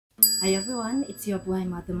Hi everyone, it's your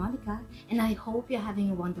BuhayMother Monica, and I hope you're having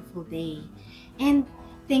a wonderful day. And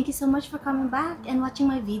thank you so much for coming back and watching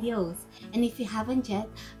my videos. And if you haven't yet,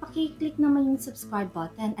 paki-click naman yung subscribe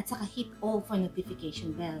button at saka hit all for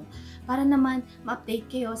notification bell para naman ma-update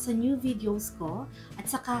kayo sa new videos ko, at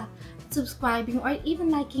saka subscribing or even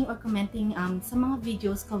liking or commenting sa mga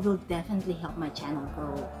videos ko will definitely help my channel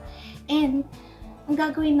grow. And ang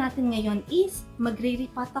gagawin natin ngayon is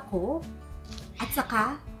magre-repot ako, at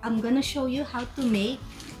saka I'm gonna show you how to make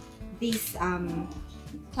this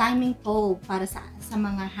climbing pole para sa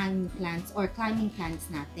mga hanging plants or climbing plants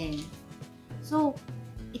natin. So,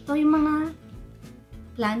 ito yung mga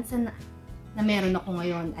plants na meron ako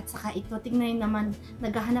ngayon. At saka ito, tingnan naman,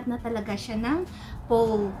 naghahanap na talaga siya ng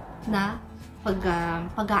pole na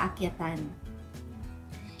pag-aakyatan.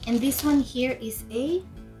 And this one here is a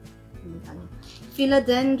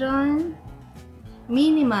philodendron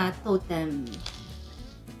minima totem.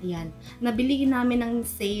 Ayan. Nabili namin ng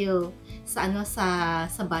sale sa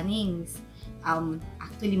sa Bunnings.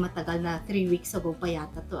 Actually matagal na, 3 weeks ago pa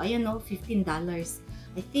yata to. Ayan o, $15.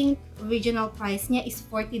 I think original price niya is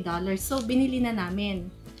 $40. So binili na namin.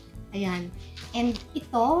 Ayan. And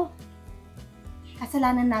ito,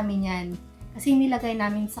 kasalanan namin yan. Kasi nilagay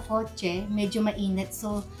namin sa kotse, medyo mainit.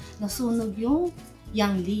 So nasunog yung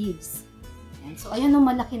young leaves. Ayan. So ayan o,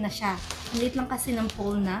 malaki na siya. Maliit lang kasi ng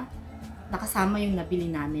pole na nakasama yung nabili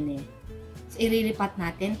namin eh. So, iriripat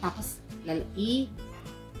natin, tapos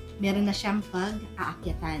meron na siyang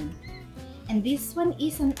pag-aakyatan. And this one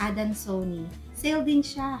is an Adansonii. Sale din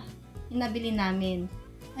siya. Yung nabili namin.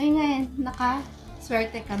 Ayun nga yan,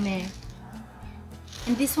 naka-swerte kami.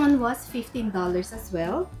 And this one was $15 as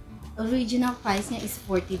well. Original price niya is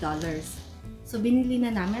 $40. So, binili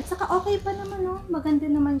na namin. At saka okay pa naman, no? Maganda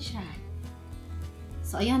naman siya.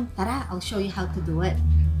 So, ayan, tara, I'll show you how to do it.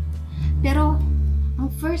 Pero,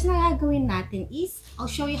 ang first na gagawin natin is, I'll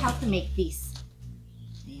show you how to make this.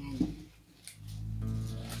 Ayan.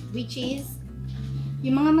 Which is,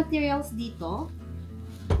 yung mga materials dito,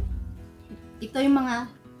 ito yung mga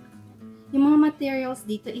materials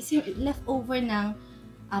dito is yung leftover ng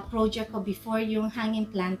project ko before, yung hanging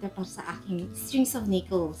planter para sa aking strings of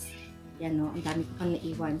nickels. Yan o, ang dami ko pang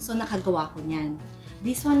naiwan. So, nakagawa ko niyan.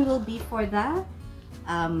 This one will be for the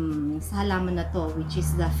sa halaman na to, which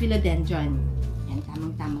is the philodendron. Yan,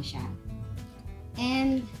 tamang-tama siya.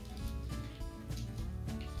 And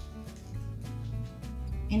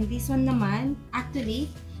this one naman,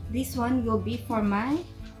 actually, this one will be for my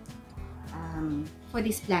for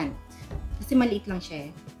this plant. Kasi maliit lang siya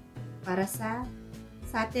eh. Para sa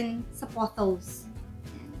atin, sa pothos.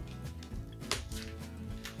 Yan.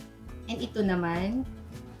 And ito naman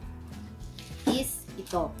is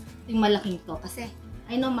ito. Yung malaking to. Kasi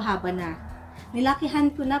I know mahaba na.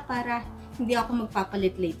 Nilakihan ko na para hindi ako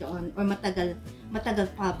magpapalit later on or matagal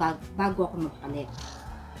pa bago ako magpalit.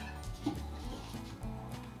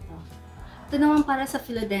 Ito naman para sa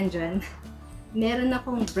philodendron. Meron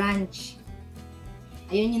akong branch.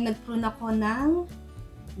 Ayun yung nag-prune ako ng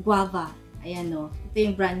guava. Ayan o.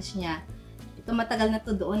 Ito yung branch niya. Ito matagal na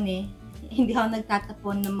to doon eh. Hindi ako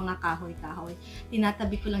nagtatapon ng mga kahoy-kahoy.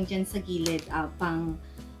 Tinatabi ko lang dyan sa gilid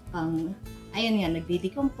ayun nga,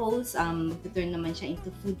 nagde-decompose, magtuturn naman siya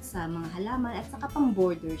into food sa mga halaman, at saka pang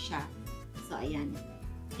border siya. So, ayan.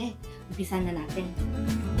 Okay, umpisa na natin.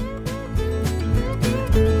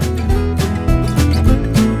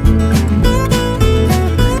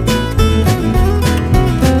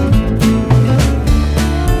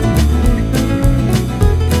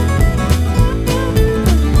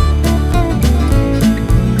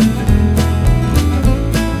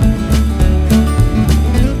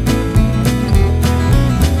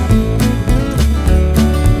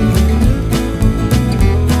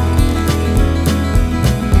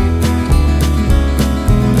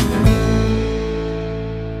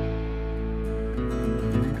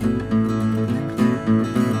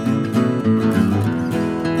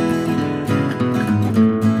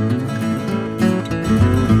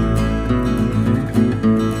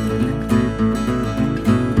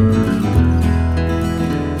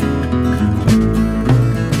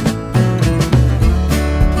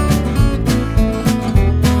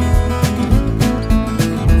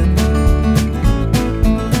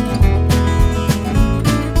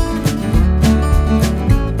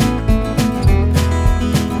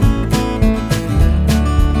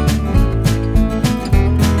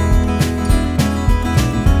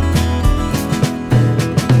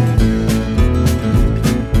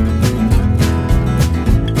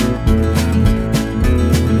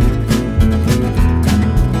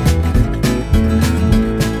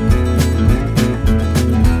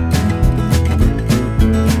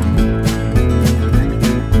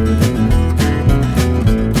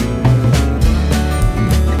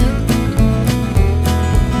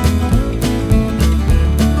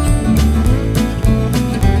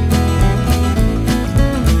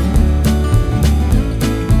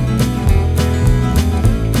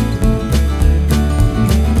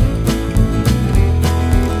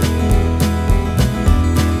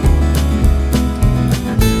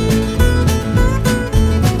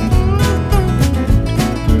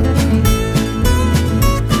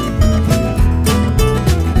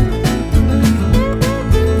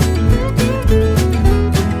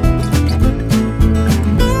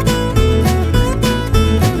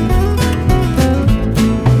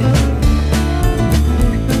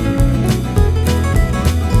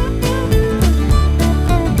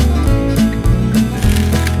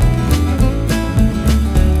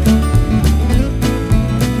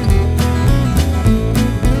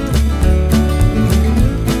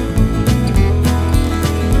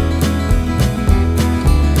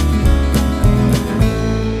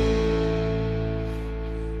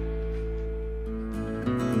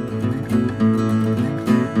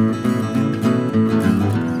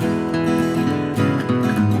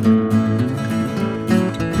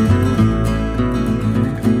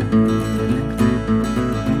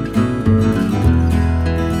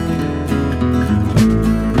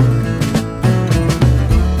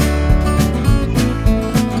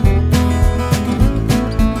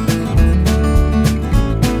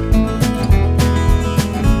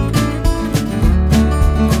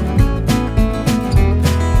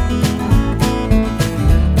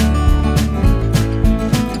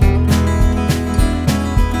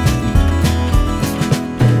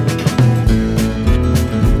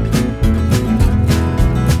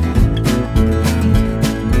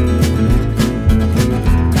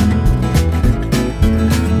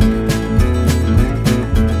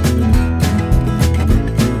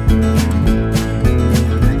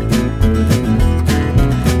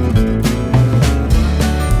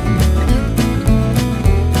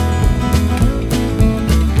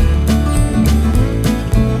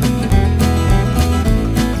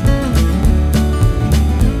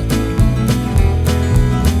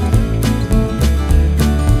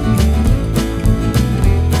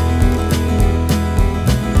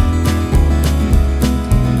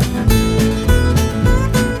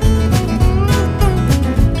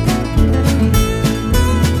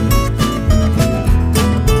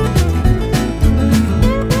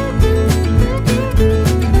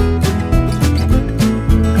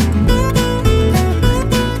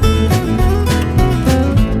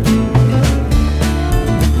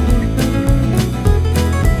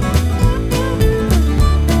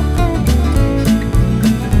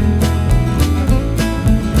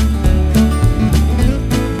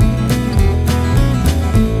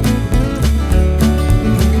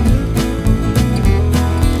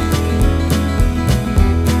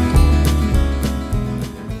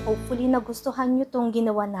 magustuhan nyo tong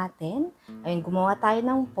ginawa natin, ayun, gumawa tayo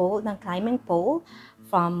ng pole, ng climbing pole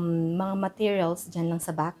from mga materials dyan lang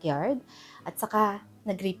sa backyard. At saka,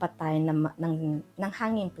 nagripat tayo ng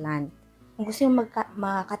hanging plant. Kung gusto nyo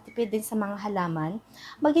makatipid din sa mga halaman,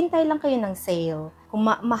 maghintay lang kayo ng sale. Kung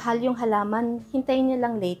mahal yung halaman, hintayin nyo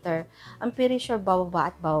lang later. I'm pretty sure bababa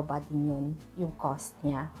at bababa din yun, yung cost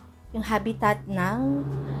niya. Yung habitat ng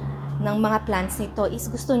mga plants nito is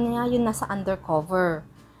gusto niya yung nasa undercover.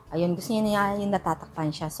 Ayun, gusto niya yung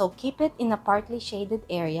natatakpan siya. So, keep it in a partly shaded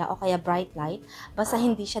area o kaya bright light, basta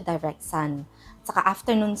hindi siya direct sun. Saka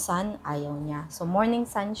afternoon sun, ayaw niya. So, morning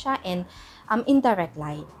sun siya and indirect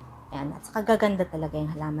light. Ayan, at saka gaganda talaga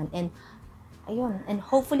yung halaman. And, ayun, and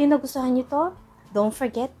hopefully nagustuhan nyo to. Don't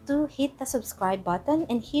forget to hit the subscribe button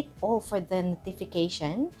and hit all for the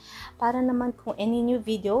notification para naman kung any new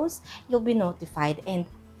videos, you'll be notified.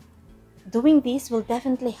 And doing this will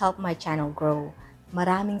definitely help my channel grow.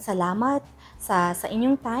 Maraming salamat sa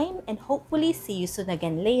inyong time and hopefully see you soon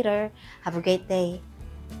again later. Have a great day.